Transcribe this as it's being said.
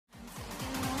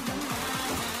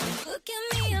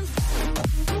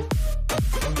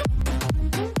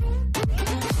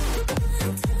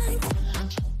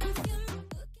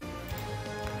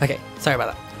Sorry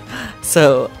about that.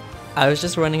 So, I was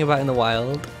just running about in the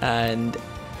wild and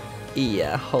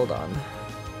yeah, hold on.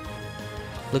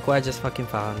 Look what I just fucking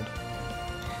found.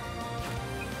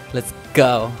 Let's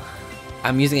go.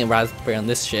 I'm using a raspberry on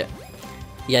this shit.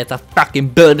 Yeah, it's a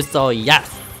fucking Bulbasaurrrr,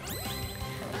 yes!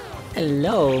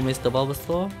 Hello, Mr.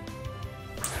 Bulbasaurrrr.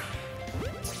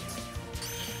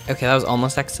 Okay, that was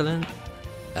almost excellent.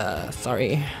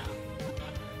 Sorry.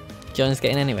 Jonas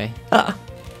getting anyway. Ah!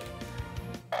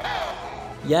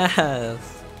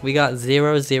 Yes! We got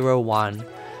 001.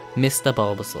 Mr.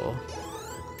 Bulbasaurrrr.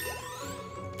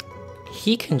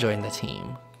 He can join the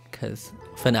team. Cause,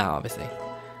 for now, obviously.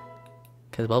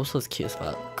 Cause Bulbasaur's cute as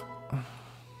fuck.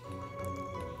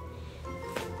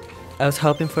 I was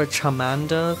hoping for a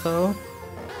Charmander though.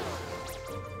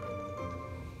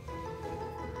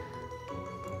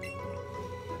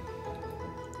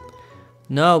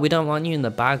 No, we don't want you in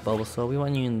the bag, Bulbasaur. We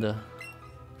want you in the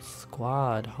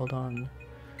squad. Hold on.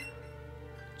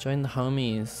 Join the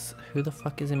homies. Who the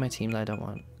fuck is in my team that I don't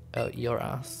want? Oh, your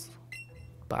ass.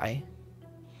 Bye.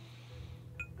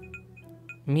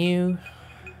 Mew.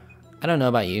 I don't know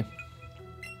about you.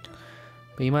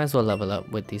 But you might as well level up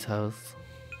with these hoes.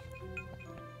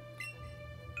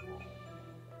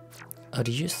 Oh,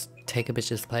 did you just take a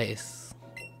bitch's place?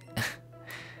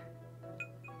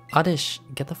 Oddish,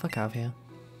 get the fuck out of here.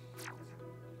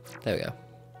 There we go.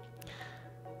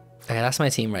 Okay, that's my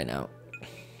team right now.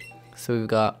 So we've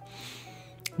got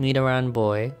Nidoran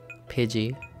Boy,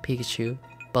 Pidgey, Pikachu,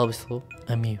 Bulbasaur,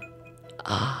 and Mew.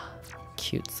 Ah,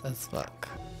 cute as fuck.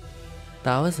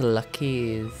 That was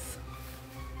Lucky's.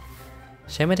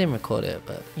 Shame I didn't record it,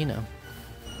 but you know.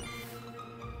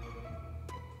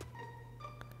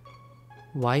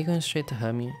 Why are you going straight to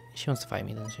her? She wants to fight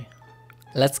me, doesn't she?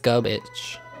 Let's go,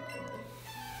 bitch.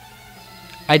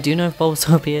 I do know if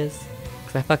Bulbasaur appears,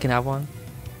 because I fucking have one.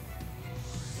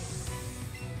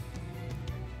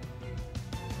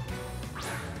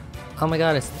 Oh my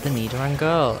god, it's the Nidoran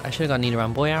girl. I should have got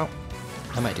Nidoran Boy out.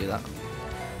 I might do that.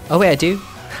 Oh wait, I do?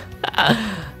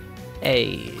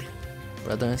 Hey,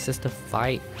 brother and sister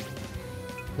fight.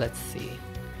 Let's see.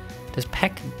 Does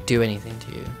Peck do anything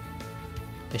to you?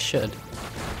 It should.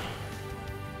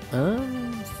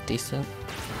 It's decent.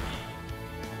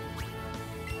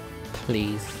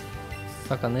 Please.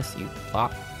 Suck on this, you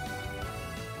fuck.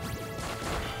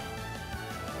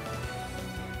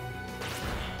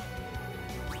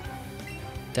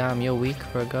 Damn, you're weak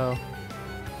for a girl.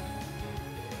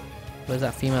 Where's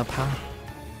that female power?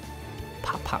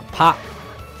 Pop, pop, pop!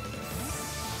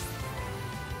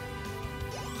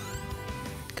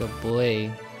 Good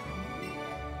boy.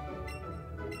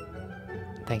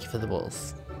 Thank you for the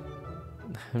balls.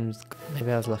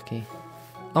 Maybe I was lucky.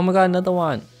 Oh my god, another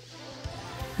one!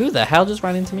 Who the hell just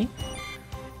ran into me?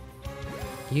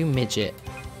 You midget.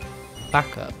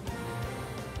 Back up.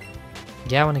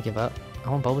 Yeah, I want to give up. I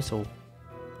want Bulbasaur.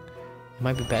 It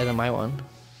might be better than my one.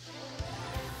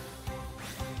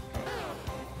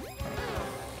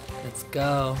 Let's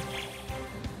go.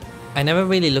 I never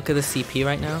really look at the CP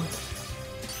right now.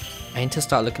 I need to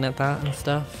start looking at that and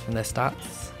stuff, and their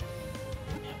stats.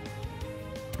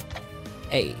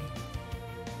 Hey.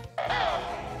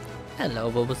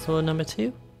 Hello, Bulbasaur number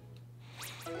 2.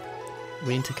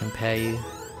 We need to compare you.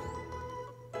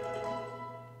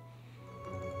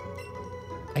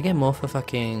 I get more for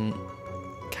fucking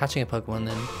catching a Pokemon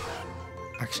than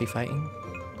actually fighting.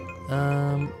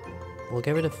 We'll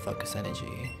get rid of focus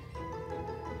energy.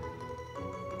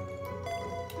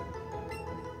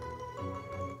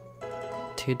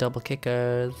 Two double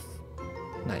kickers.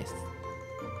 Nice.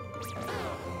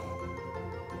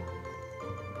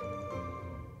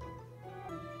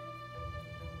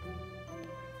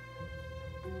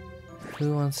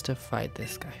 Who wants to fight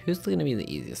this guy? Who's gonna be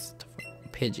the easiest to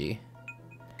fight? Pidgey.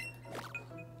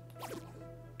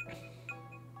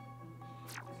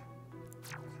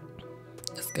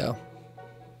 Let's go.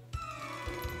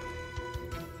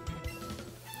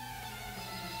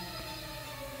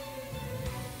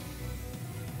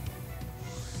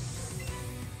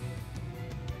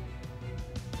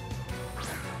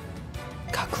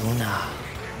 Kakuna.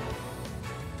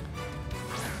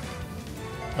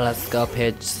 Let's go,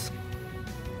 Pidge.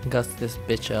 Gust this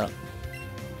bitch up.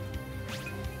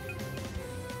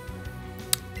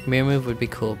 Mirror move would be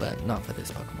cool, but not for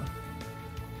this Pokemon.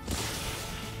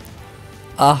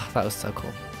 Ah, oh, that was so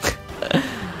cool.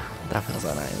 That feels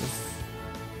so nice.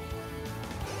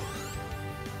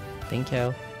 Thank you.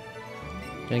 You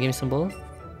wanna give me some balls?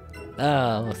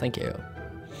 Oh, thank you.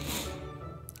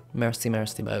 Mercy,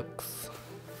 mercy, folks.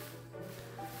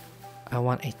 I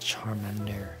want a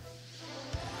Charmander.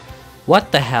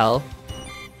 What the hell?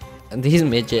 And these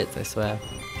midgets, I swear.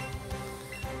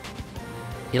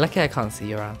 You're lucky I can't see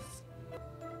your ass.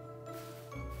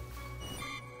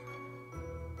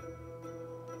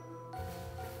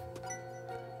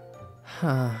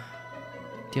 Huh.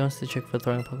 Do you want the trick for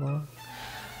throwing a Pokemon?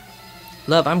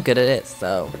 Love, I'm good at it,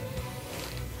 so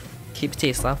keep it to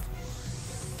yourself.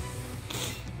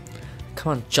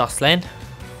 Come on, Jocelyn.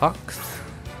 Fox.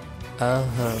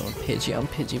 Oh, Pidgey on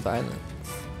Pidgey violence.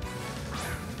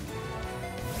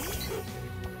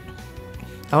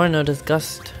 I wanna know, does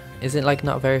Gust, is it like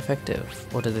not very effective?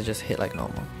 Or does it just hit like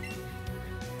normal?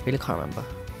 Really can't remember.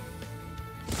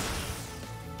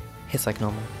 Hits like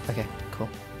normal. Okay, cool.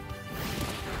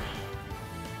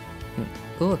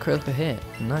 Ooh, a critical hit.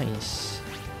 Nice.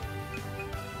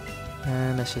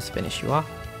 And let's just finish you off.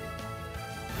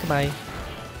 Goodbye.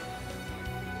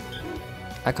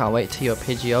 I can't wait till you're a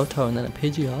Pidgeotto and then a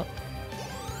Pidgeot.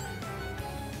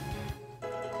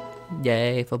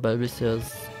 Yay for Bulbasaurrrr.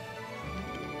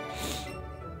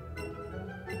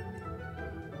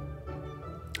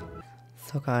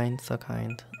 So kind, so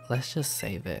kind. Let's just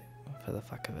save it for the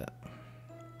fuck of it.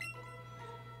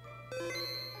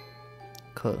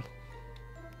 Cool.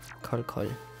 Cool,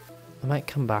 cool. I might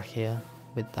come back here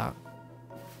with that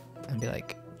and be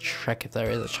like, check if there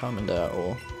is a Charmander,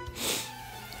 or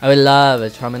I would love a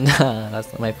Charmander.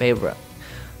 That's my favorite.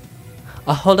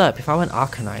 Oh, hold up. If I went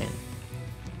Arcanine.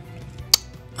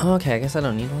 Oh, okay, I guess I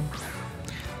don't need one.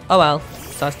 Oh well,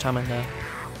 so that's Charmander.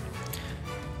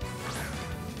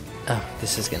 Oh,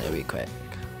 this is gonna be quick.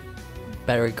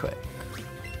 Very quick.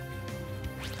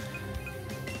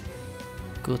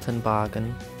 Guten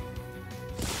Bargain.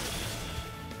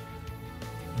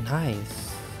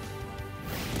 Nice.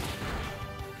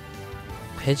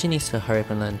 Pidgey needs to hurry up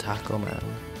and learn tackle, man.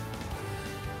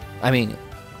 I mean,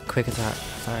 quick attack,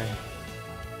 sorry.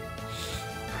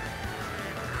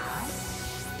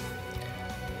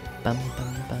 Bum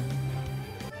bum bum.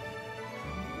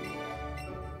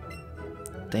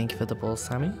 Thank you for the ball,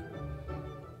 Sammy.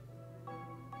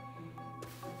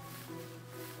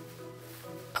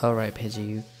 Alright, Pidgey,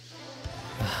 you.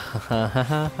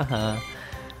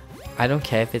 I don't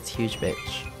care if it's huge,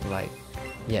 bitch. Like,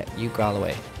 yeah, you growl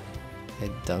away.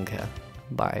 I don't care.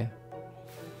 Bye.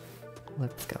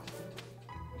 Let's go.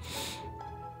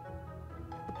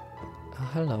 Oh,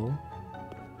 hello.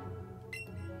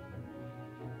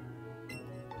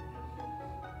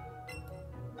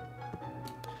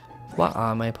 What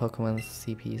are my Pokemon's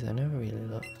CPs? I never really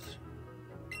looked.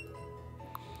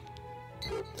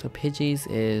 So Pidgey's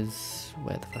is...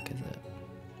 where the fuck is it?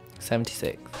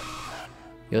 76.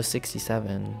 You're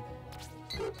 67.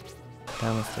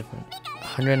 Damn, that's different.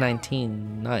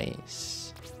 119.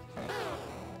 Nice.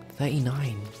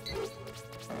 39.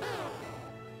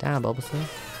 Damn, Bulbasaur.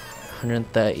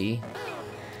 130.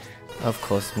 Of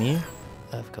course, Mew.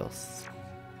 Of course.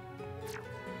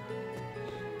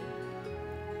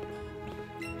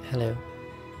 Hello.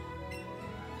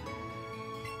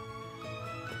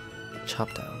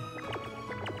 Chop down.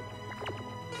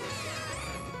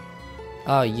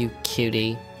 Oh, you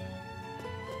cutie.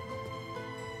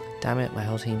 Damn it, my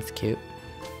whole team's cute.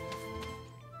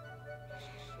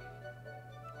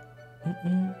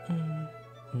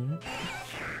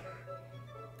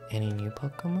 Any new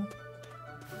Pokemon?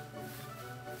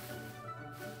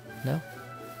 No?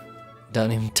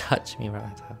 Don't even touch me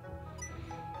right now.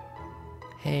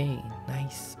 Hey,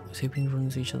 nice. Super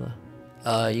runs each other.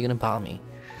 You're gonna battle me.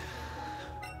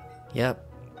 Yep.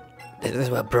 This is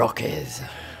where Brock is.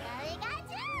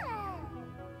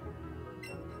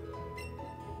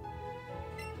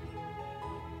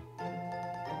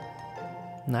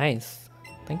 Nice.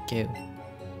 Thank you.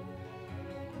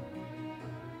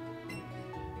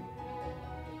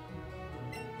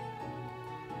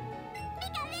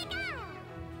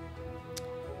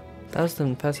 That was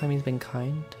the first time he's been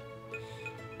kind.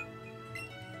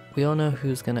 We all know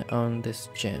who's gonna own this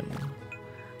gym.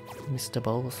 Mr.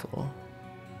 Bulbasaur.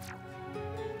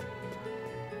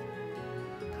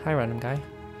 Hi, random guy.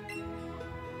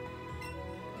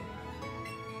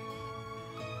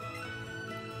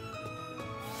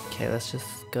 Okay, let's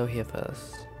just go here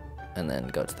first, and then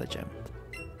go to the gym.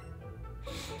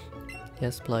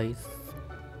 Yes, please.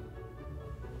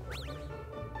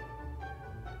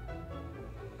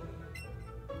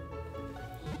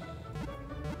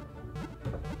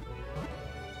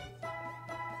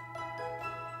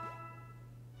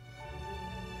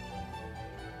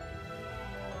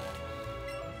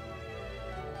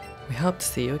 We hope to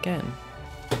see you again.